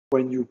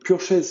when you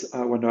purchase,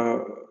 when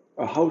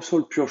a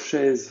household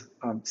purchase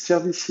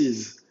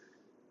services,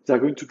 they're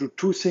going to do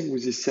two things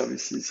with these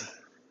services.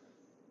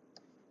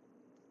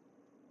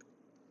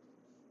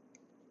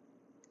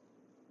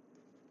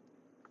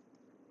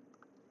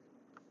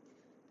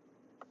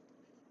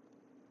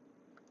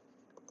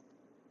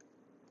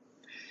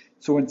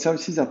 So when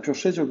services are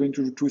purchased, you're going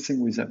to do two things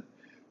with them.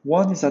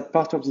 One is that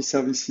part of the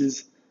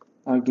services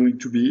are going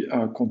to be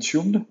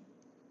consumed,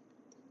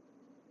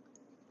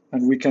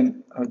 and we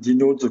can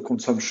denote the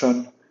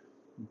consumption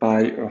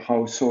by a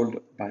household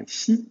by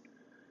C.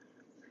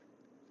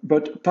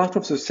 But part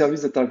of the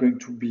service that are going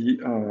to be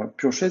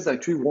purchased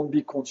actually won't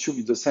be consumed,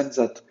 in the sense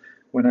that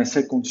when I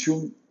say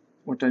consume,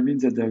 what I mean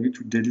is that they're going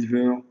to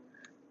deliver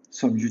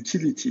some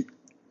utility.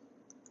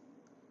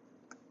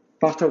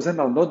 Part of them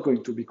are not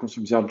going to be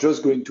consumed. They are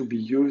just going to be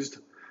used.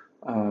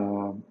 They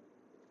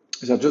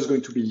are just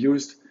going to be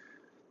used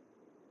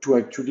to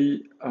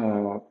actually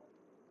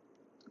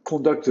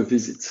conduct the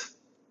visits.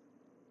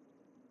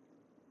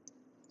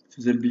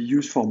 So they'll be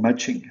used for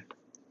matching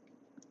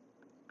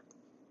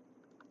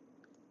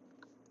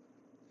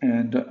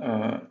and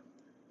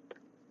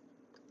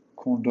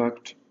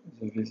conduct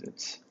the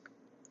visits.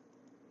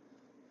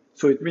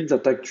 So it means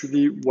that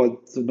actually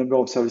what the number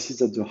of services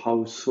that the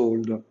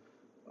household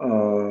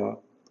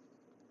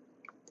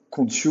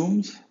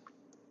consumes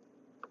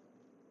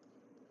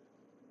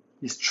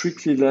is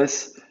strictly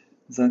less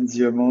than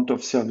the amount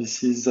of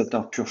services that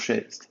are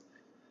purchased.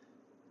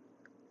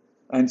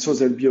 And so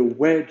there'll be a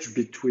wedge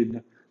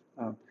between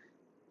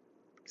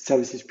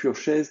services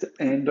purchased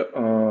and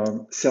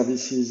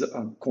services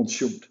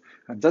consumed.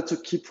 And that's a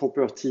key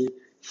property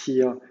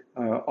here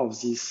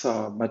of this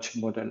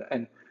matching model.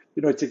 And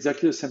it's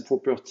exactly the same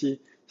property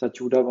that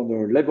you would have on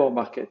the labor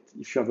market.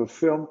 If you have a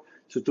firm,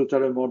 the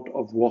total amount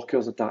of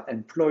workers that are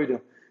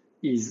employed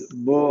is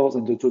more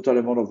than the total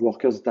amount of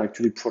workers that are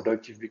actually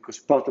productive, because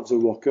part of the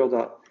workers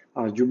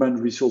are human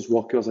resource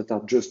workers that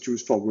are just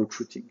used for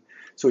recruiting.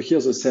 So here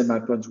the same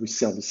happens with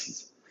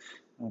services.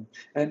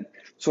 And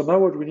so now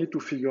what we need to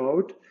figure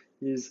out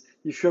is,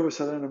 if you have a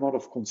certain amount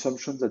of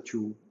consumption that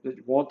you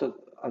want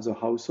as a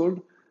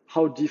household,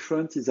 how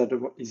different is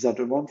that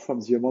amount from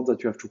the amount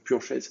that you have to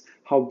purchase?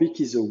 How big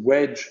is the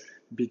wedge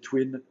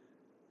between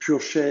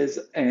purchase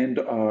and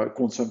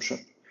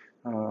consumption?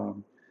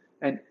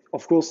 And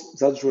of course,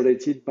 that's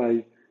related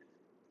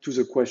to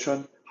the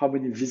question, how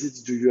many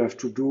visits do you have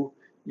to do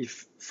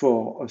if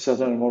you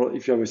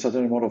have a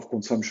certain amount of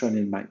consumption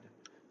in mind?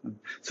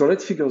 So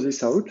let's figure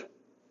this out.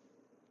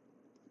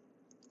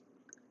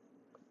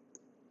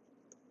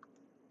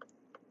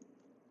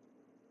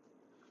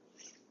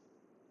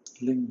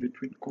 Link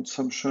between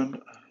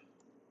consumption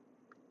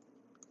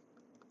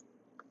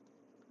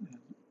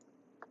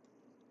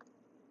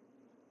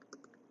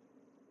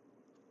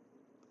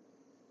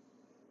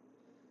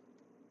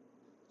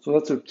so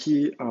that's a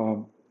key,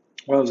 one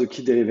of the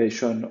key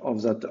derivation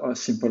of that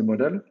simple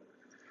model.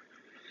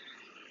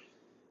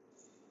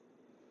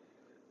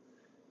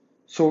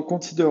 So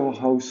consider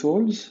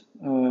households.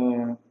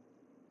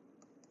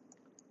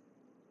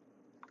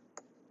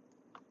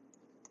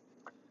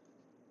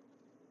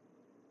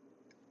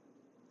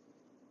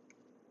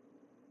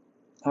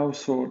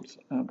 Households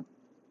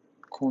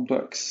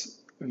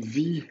conducts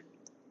V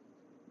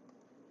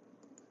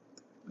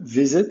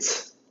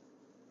visits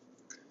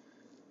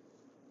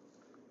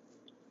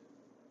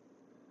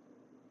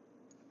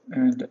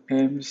and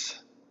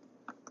aims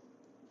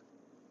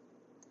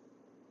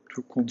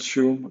to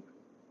consume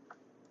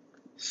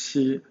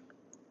C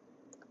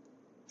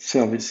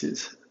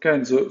services. Okay,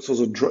 and so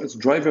the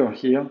driver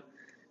here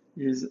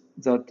is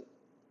that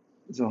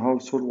the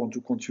household want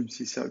to consume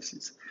C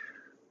services.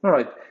 All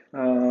right,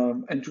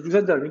 and to do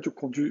that, they're going to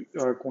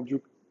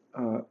conduct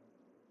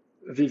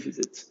V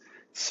visits.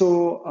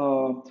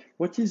 So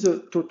what is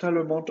the total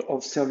amount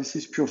of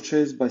services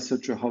purchased by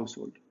such a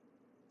household?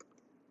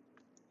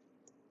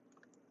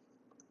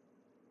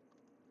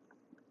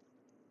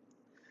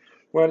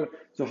 Well,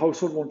 the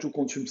household want to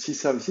consume C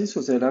services,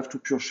 so they'll have to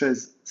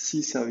purchase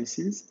C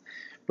services.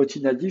 But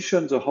in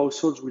addition, the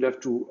households will have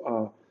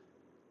to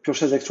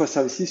purchase extra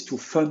services to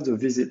fund the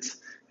visits.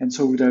 And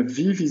so we'll have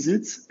V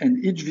visits,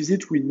 and each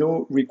visit we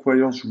know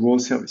requires raw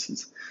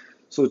services.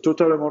 So the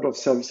total amount of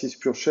services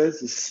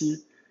purchased is C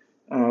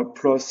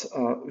plus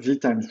V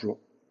times rho.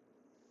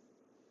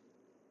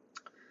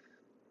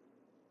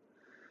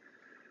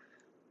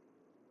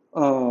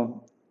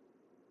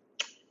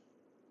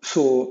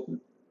 So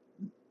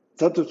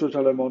that's the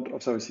total amount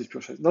of services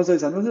purchased. Now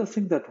there's another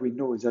thing that we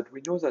know, is that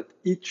we know that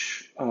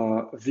each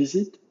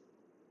visit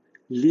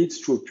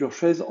leads to a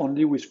purchase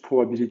only with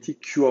probability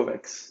Q of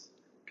X.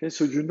 Okay,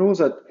 so you know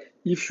that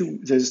if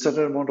there's a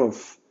certain amount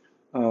of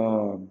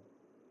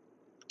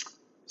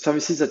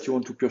services that you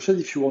want to purchase,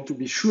 if you want to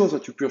be sure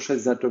that you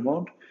purchase that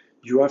amount,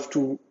 you have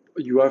to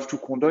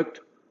conduct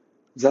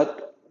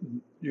that,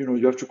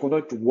 you have to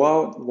conduct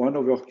 1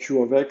 over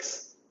Q of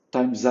X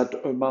times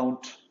that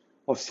amount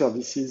of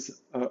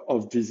services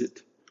of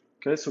visit.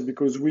 Okay, so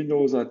because we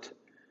know that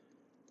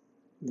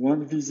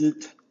one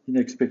visit in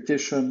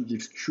expectation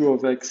gives Q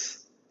of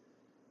X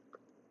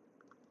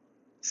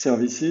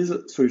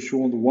services. So if you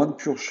want one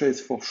purchase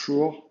for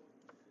sure,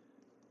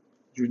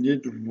 you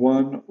need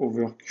 1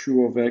 over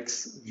Q of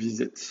X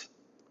visits.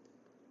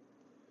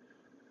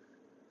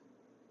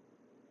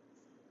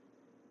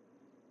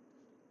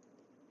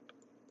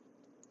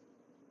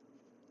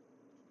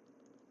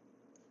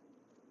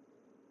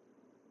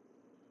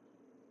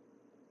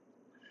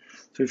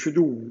 So if you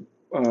do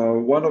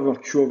 1 over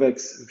Q of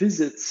X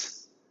visits,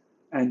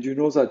 and you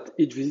know that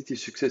each visit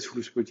is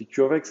successful with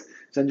Q of X,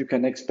 then you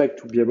can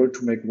expect to be able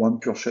to make one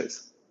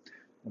purchase.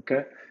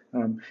 Okay,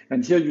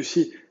 and here you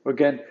see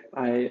again,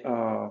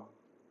 there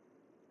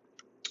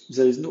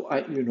is no,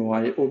 I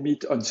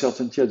omit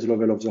uncertainty at the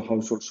level of the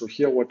household. So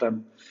here, what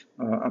I'm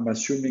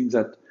assuming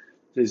that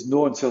there is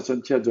no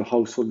uncertainty at the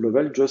household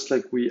level, just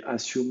like we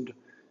assumed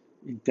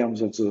in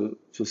terms of the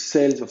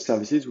sales of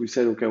services. We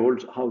said, okay, all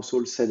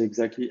households sell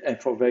exactly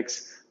f of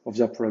x of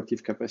their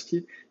productive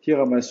capacity. Here,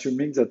 I'm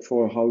assuming that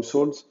for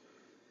households,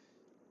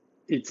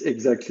 it's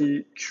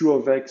exactly Q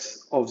of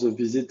x of the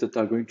visit that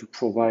are going to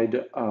provide,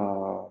 that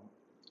are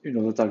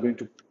going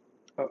to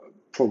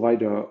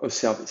provide a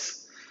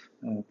service.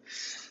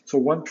 So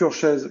one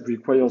purchase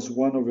requires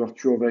 1 over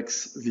Q of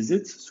x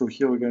visits. So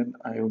here again,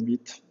 I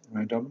omit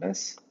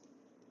randomness.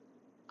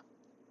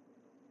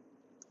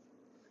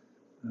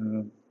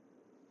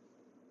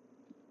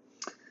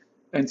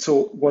 And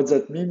so what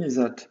that means is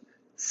that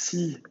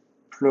C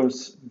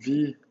plus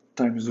V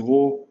times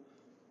rho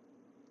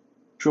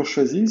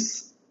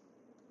purchases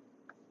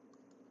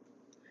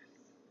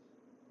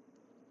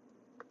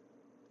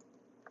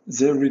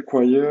they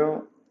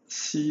require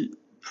C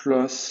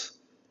plus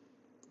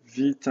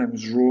V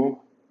times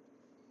rho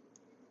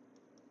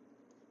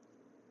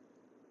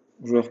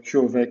over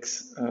Q of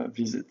X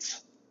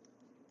visits.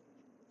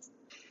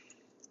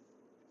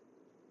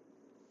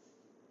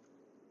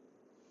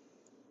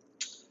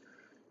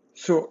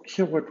 So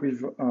here what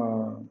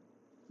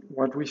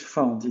we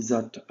found is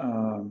that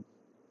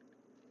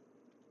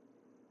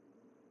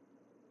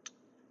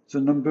the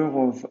number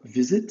of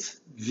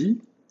visits,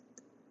 V,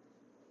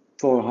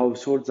 for a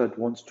household that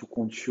wants to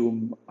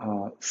consume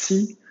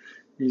C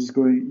is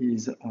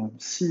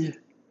C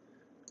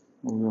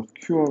over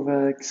Q of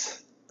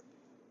X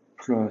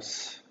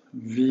plus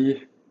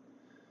V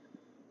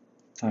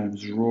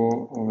times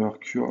rho over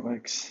Q of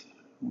X.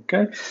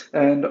 Okay,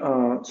 and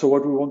so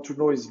what we want to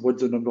know is what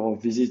the number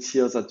of visits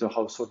here that the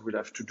household will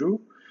have to do,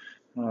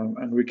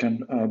 and we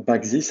can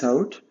back this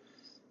out.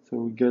 So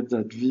we get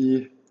that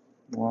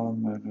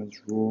V1 minus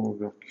rho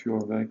over Q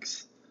of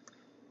X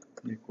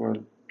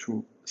equal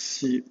to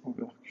C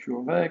over Q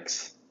of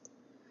X.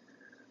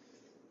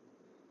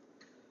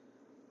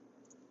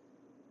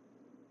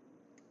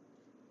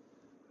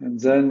 And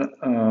then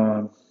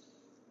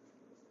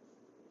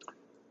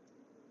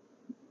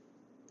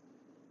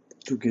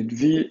to get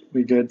V,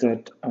 we get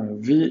that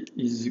V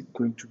is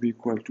going to be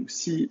equal to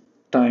C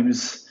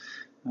times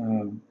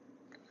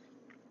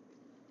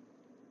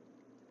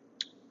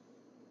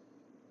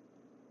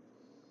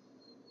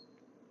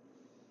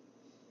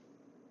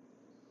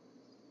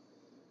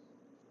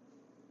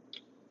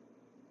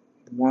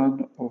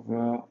 1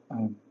 over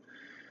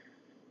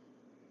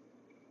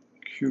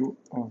Q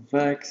of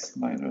X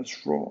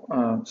minus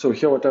rho. So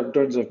here what I've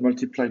done is I've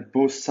multiplied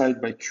both sides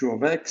by Q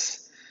of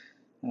X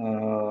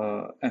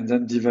and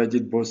then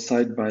divided both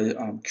sides by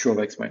Q of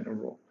X minus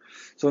rho.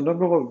 So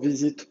number of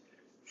visits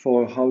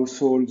for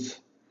households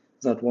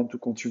that want to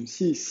consume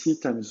C is C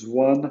times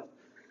 1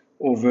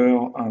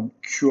 over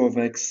Q of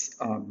X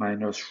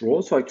minus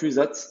rho. So actually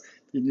that's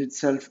in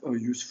itself a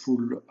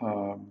useful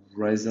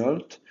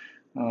result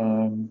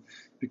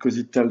because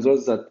it tells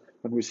us that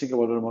when we think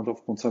about the amount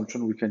of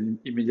consumption, we can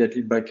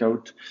immediately back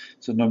out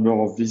the number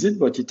of visits,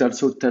 but it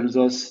also tells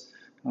us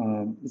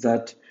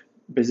that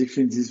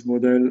basically in this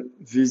model,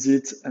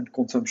 visits and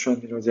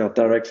consumption, they are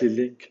directly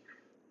linked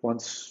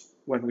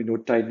when we know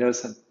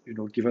tightness and,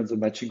 given the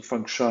matching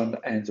function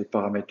and the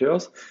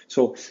parameters.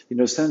 So in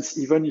a sense,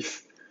 even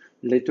if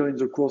later in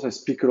the course I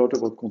speak a lot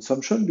about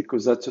consumption,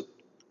 because that's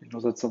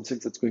something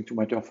that's going to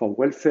matter for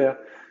welfare,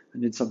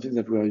 and it's something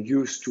that we are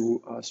used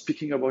to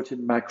speaking about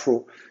in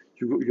macro.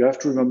 You have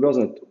to remember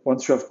that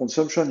once you have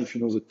consumption, if you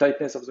know the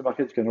tightness of the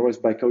market, you can always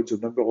back out the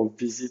number of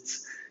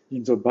visits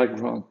in the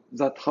background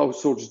that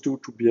households do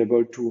to be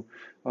able to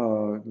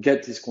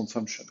get this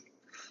consumption.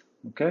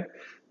 Okay.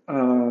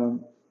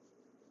 Now,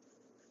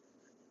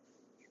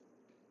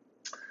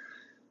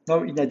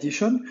 in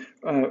addition,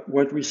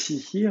 what we see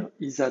here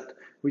is that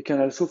we can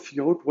also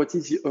figure out what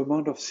is the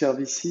amount of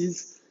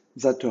services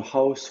that a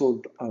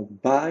household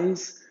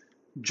buys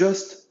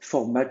just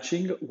for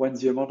matching when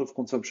the amount of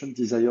consumption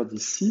desired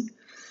is C.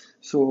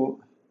 So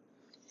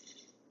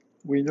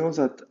we know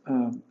that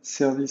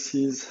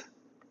services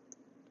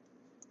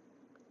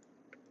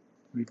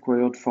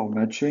required for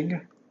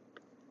matching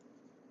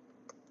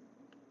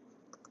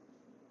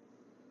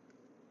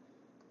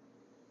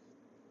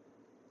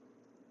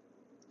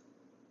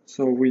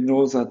so we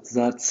know that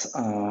that's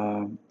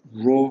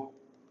rho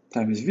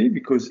times V,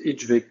 because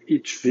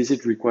each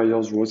visit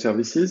requires row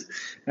services.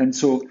 And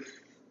so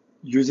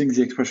using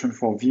the expression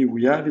for V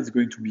we have, it's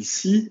going to be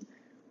C,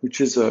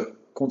 which is a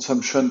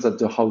consumption that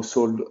the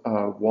household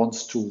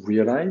wants to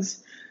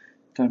realize,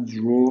 times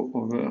rho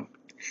over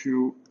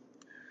Q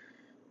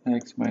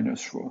x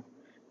minus rho.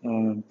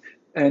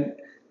 And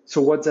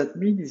so what that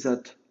means is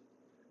that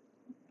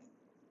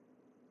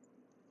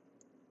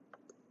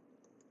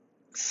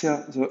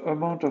the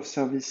amount of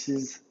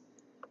services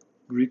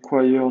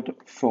required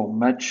for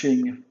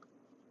matching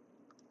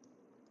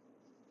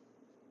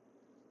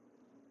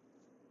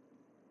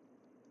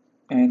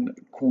and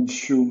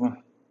consume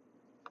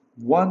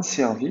one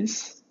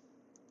service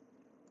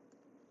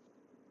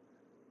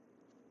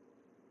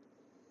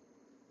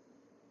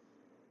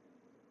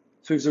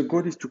So if the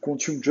goal is to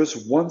consume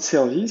just one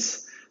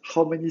service,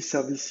 how many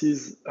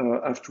services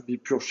have to be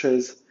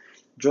purchased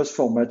just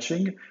for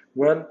matching?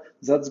 Well,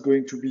 that's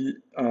going to be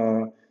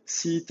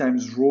C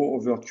times rho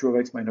over Q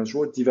of x minus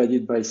rho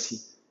divided by C,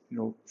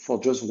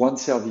 for just one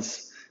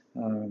service.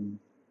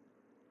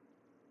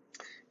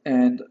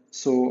 And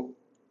so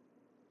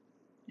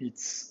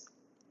it's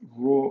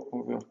rho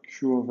over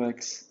Q of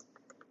x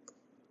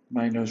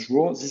minus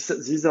rho.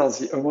 These are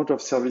the amount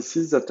of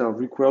services that are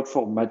required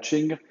for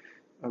matching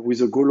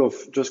with a goal of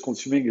just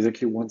consuming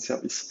exactly one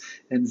service.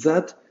 And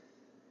that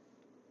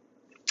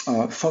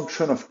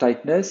function of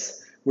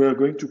tightness, we are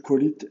going to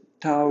call it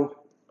tau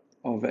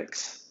of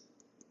x.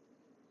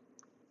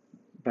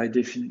 By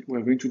definition,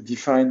 we're going to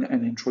define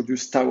and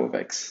introduce tau of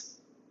x.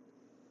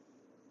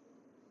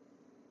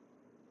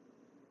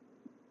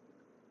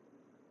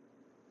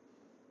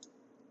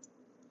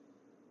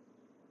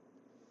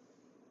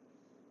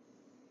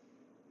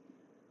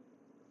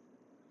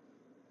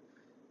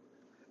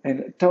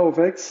 And tau of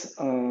x,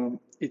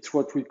 it's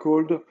what we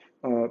called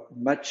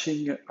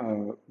matching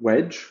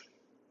wedge.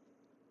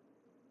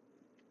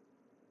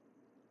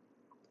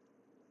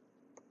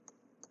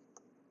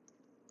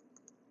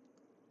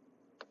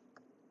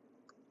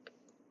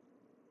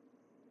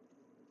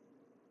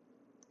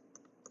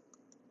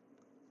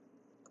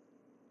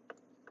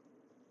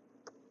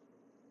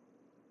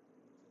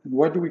 And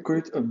why do we call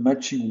it a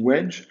matching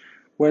wedge?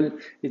 Well,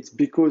 it's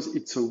because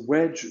it's a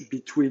wedge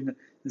between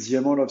the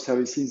amount of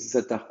services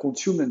that are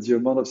consumed and the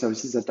amount of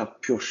services that are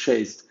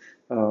purchased.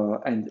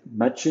 And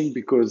matching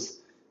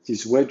because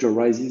this wedge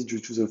arises due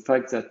to the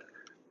fact that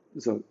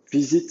the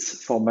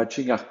visits for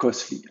matching are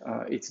costly.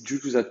 It's due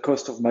to that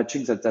cost of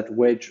matching that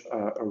wedge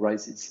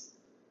arises.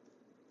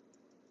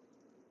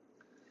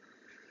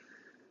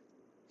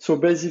 So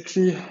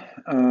basically,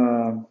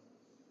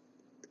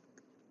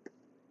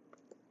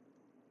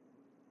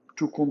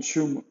 to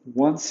consume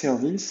one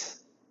service,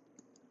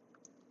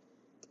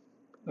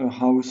 a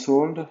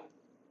household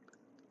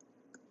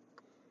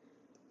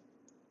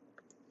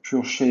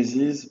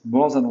purchases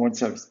more than one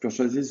service,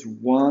 purchases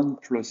 1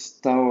 plus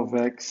tau of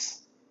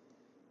x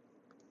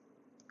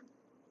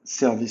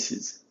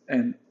services.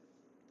 And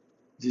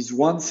this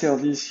one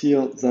service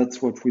here,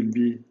 that's what will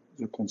be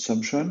the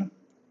consumption.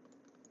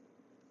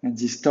 And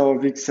this tau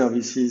of x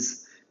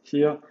services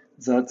here,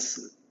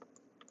 that's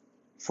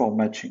for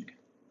matching.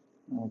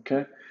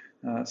 Okay,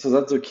 so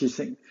that's the key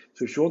thing.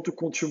 So if you want to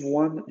consume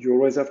one, you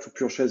always have to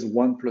purchase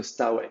 1 plus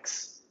tau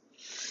x.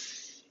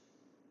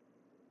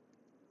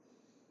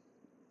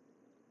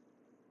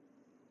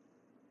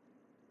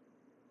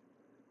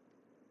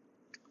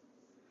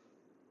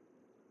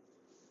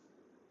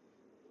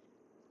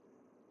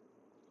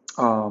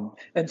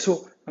 And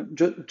so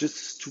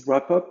just to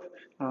wrap up,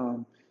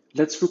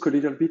 let's look a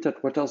little bit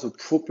at what are the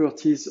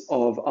properties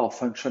of our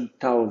function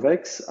tau of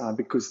x,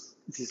 because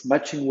this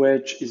matching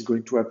wedge is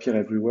going to appear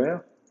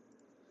everywhere.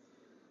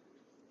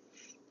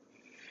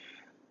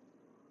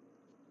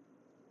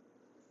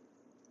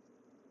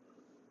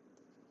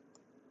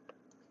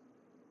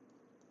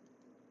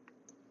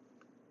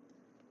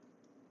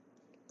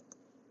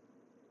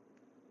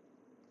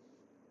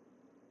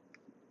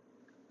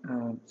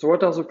 So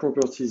what are the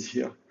properties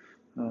here?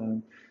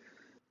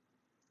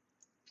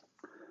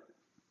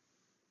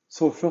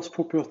 So first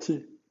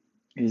property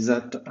is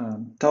that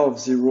tau of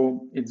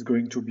 0 is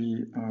going to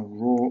be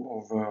rho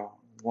over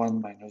 1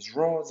 minus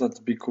rho. That's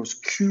because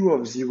Q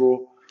of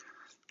 0,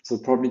 the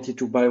probability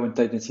to buy when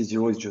tightness is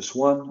 0 is just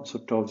 1. So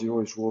tau of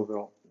 0 is rho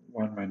over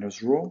 1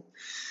 minus rho.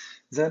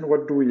 Then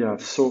what do we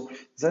have? So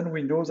then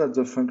we know that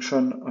the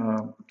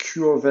function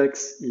Q of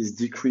x is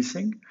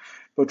decreasing,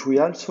 but we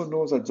also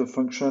know that the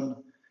function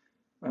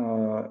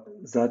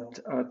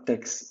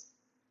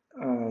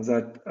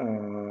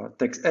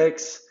takes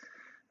x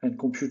and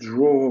computes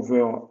rho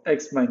over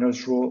x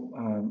minus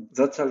rho,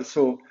 that's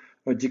also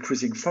a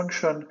decreasing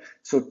function.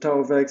 So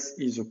tau of x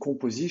is a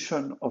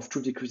composition of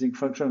two decreasing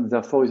functions,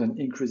 therefore is an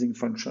increasing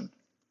function.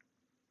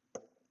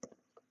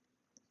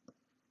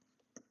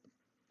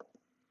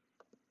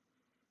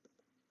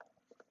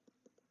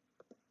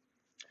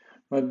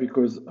 Right,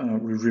 because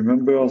we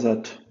remember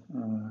that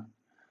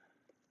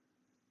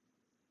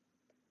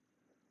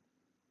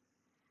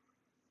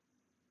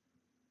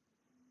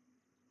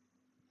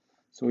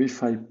so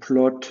if I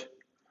plot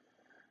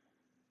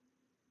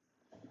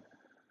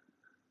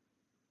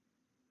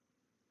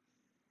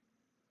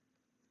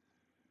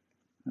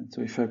And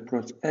so if I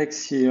plot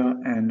x here,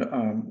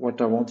 and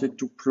what I wanted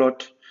to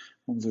plot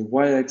on the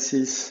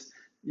y-axis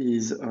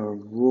is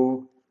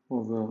rho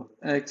over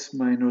x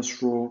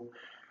minus rho,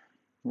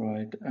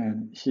 right?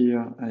 And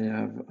here I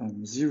have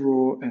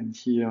 0, and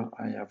here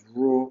I have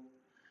rho.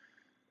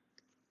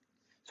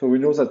 So we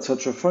know that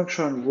such a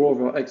function, rho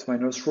over x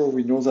minus rho,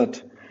 we know that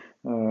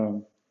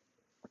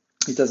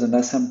it has an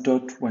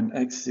asymptote when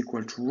x is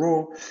equal to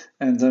rho,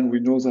 and then we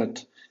know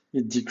that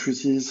it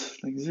decreases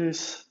like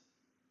this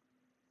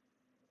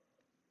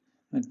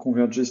and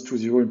converges to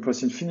 0 in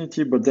plus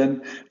infinity, but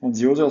then on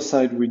the other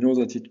side we know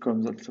that it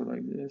comes also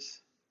like this.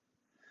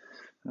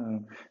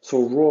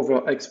 So rho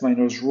over x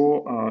minus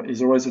rho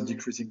is always a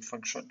decreasing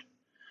function.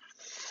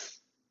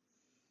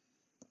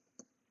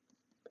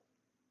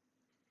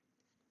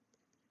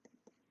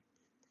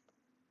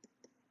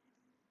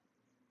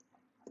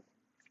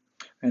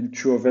 And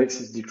q of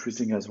x is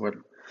decreasing as well.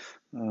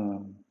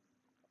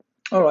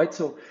 All right,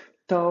 so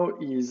tau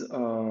is,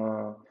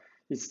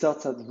 it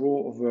starts at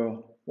rho over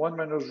 1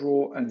 minus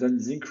rho, and then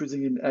is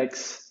increasing in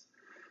x.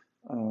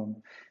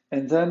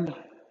 And then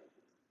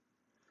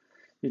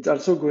it's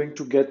also going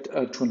to get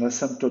to an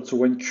asymptote. So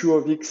when q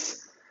of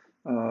x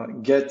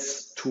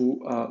gets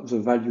to the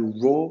value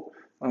rho,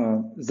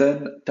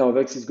 then tau of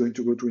x is going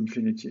to go to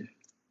infinity.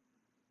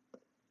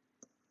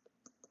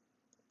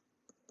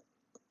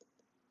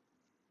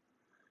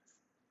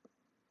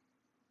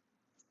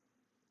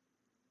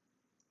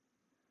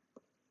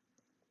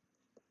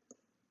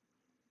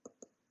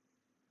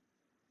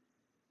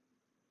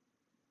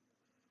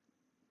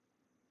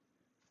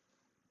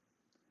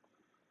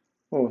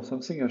 Oh,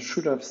 something I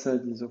should have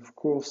said is, of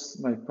course,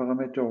 my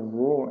parameter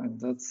rho, and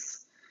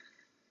that's,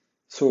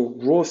 so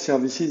rho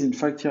services, in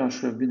fact, here I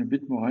should have been a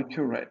bit more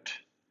accurate.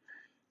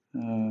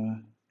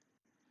 Rho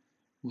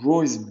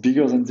is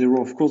bigger than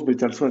 0, of course, but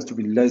it also has to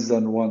be less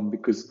than 1,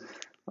 because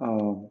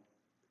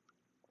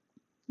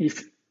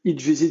if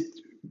each visit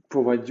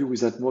provides you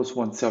with at most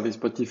one service,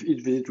 but if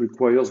each visit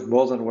requires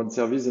more than one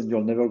service, then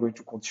you're never going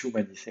to consume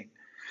anything.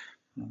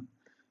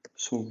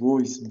 So rho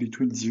is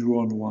between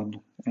 0 and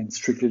 1, and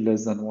strictly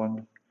less than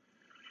 1.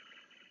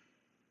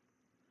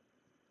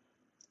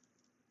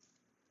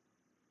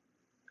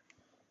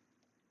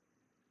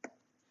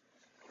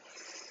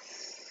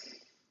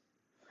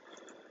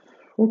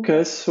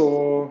 Okay,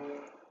 so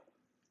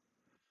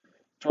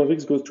tau of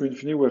x goes to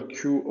infinity where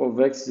q of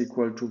x is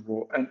equal to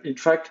rho. And in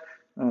fact,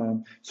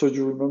 so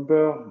you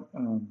remember,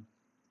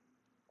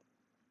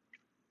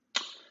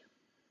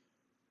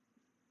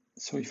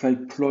 so if I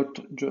plot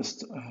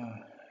just,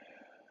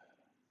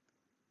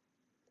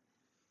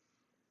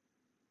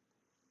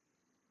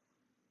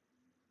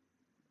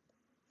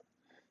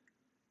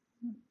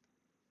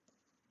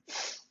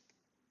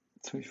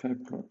 so if I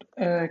plot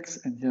x,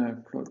 and here I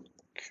plot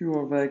q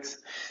of x,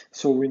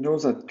 so we know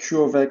that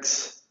q of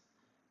x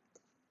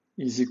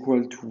is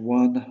equal to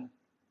 1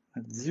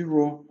 at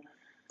 0,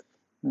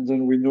 and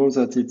then we know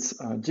that it's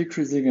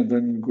decreasing, and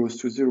then it goes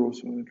to 0,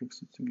 so it looks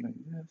something like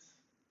this.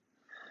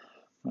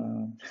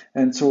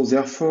 And so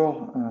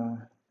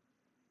therefore,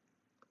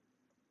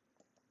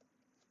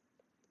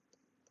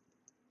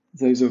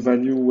 there is a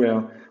value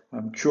where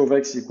q of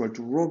x is equal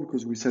to rho,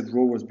 because we said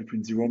rho was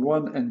between 0 and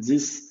 1, and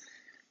this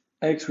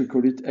x, we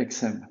call it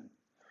xm.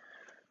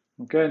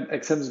 Okay, and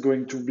xm is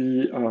going to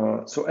be,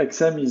 so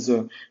xm is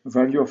a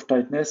value of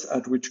tightness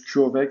at which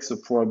q of x, the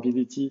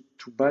probability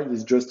to bind,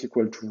 is just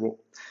equal to rho.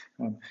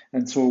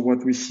 And so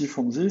what we see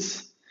from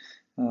this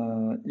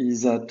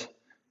is that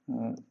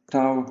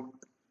tau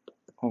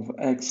of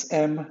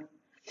xm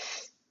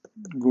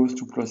goes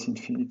to plus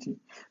infinity.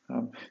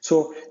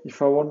 So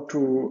if I want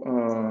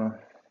to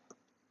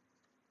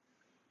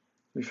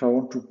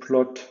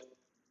plot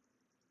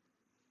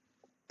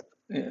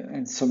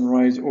and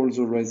summarize all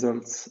the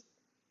results,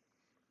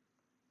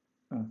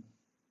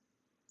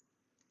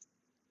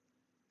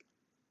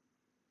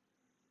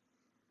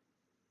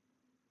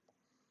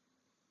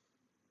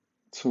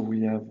 so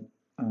we have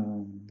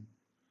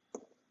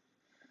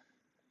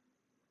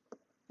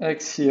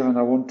x here, and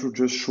I want to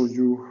just show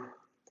you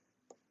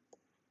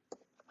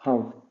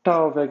how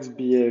tau of x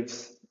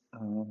behaves.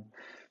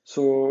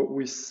 So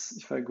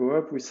if I go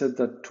up, we said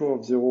that tau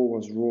of 0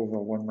 was rho over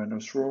 1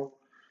 minus rho.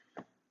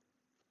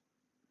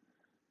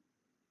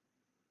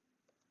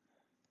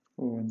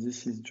 Oh, and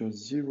this is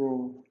just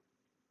 0.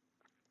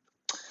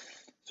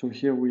 So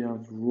here we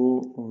have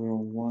rho over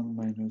 1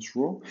 minus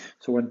rho.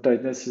 So when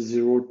tightness is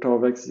 0, tau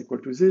of x is equal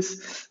to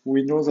this.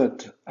 We know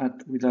that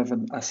we'll have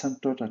an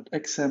asymptote at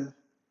xm,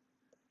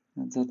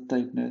 and that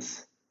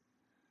tightness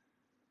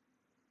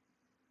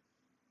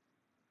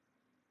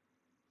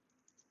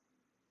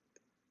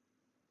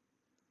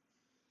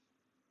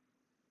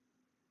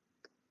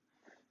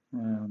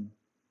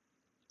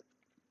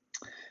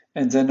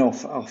and then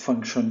our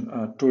function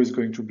tau is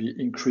going to be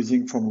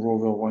increasing from rho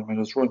over 1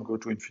 minus rho and go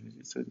to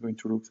infinity. So it's going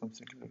to look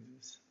something like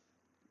this.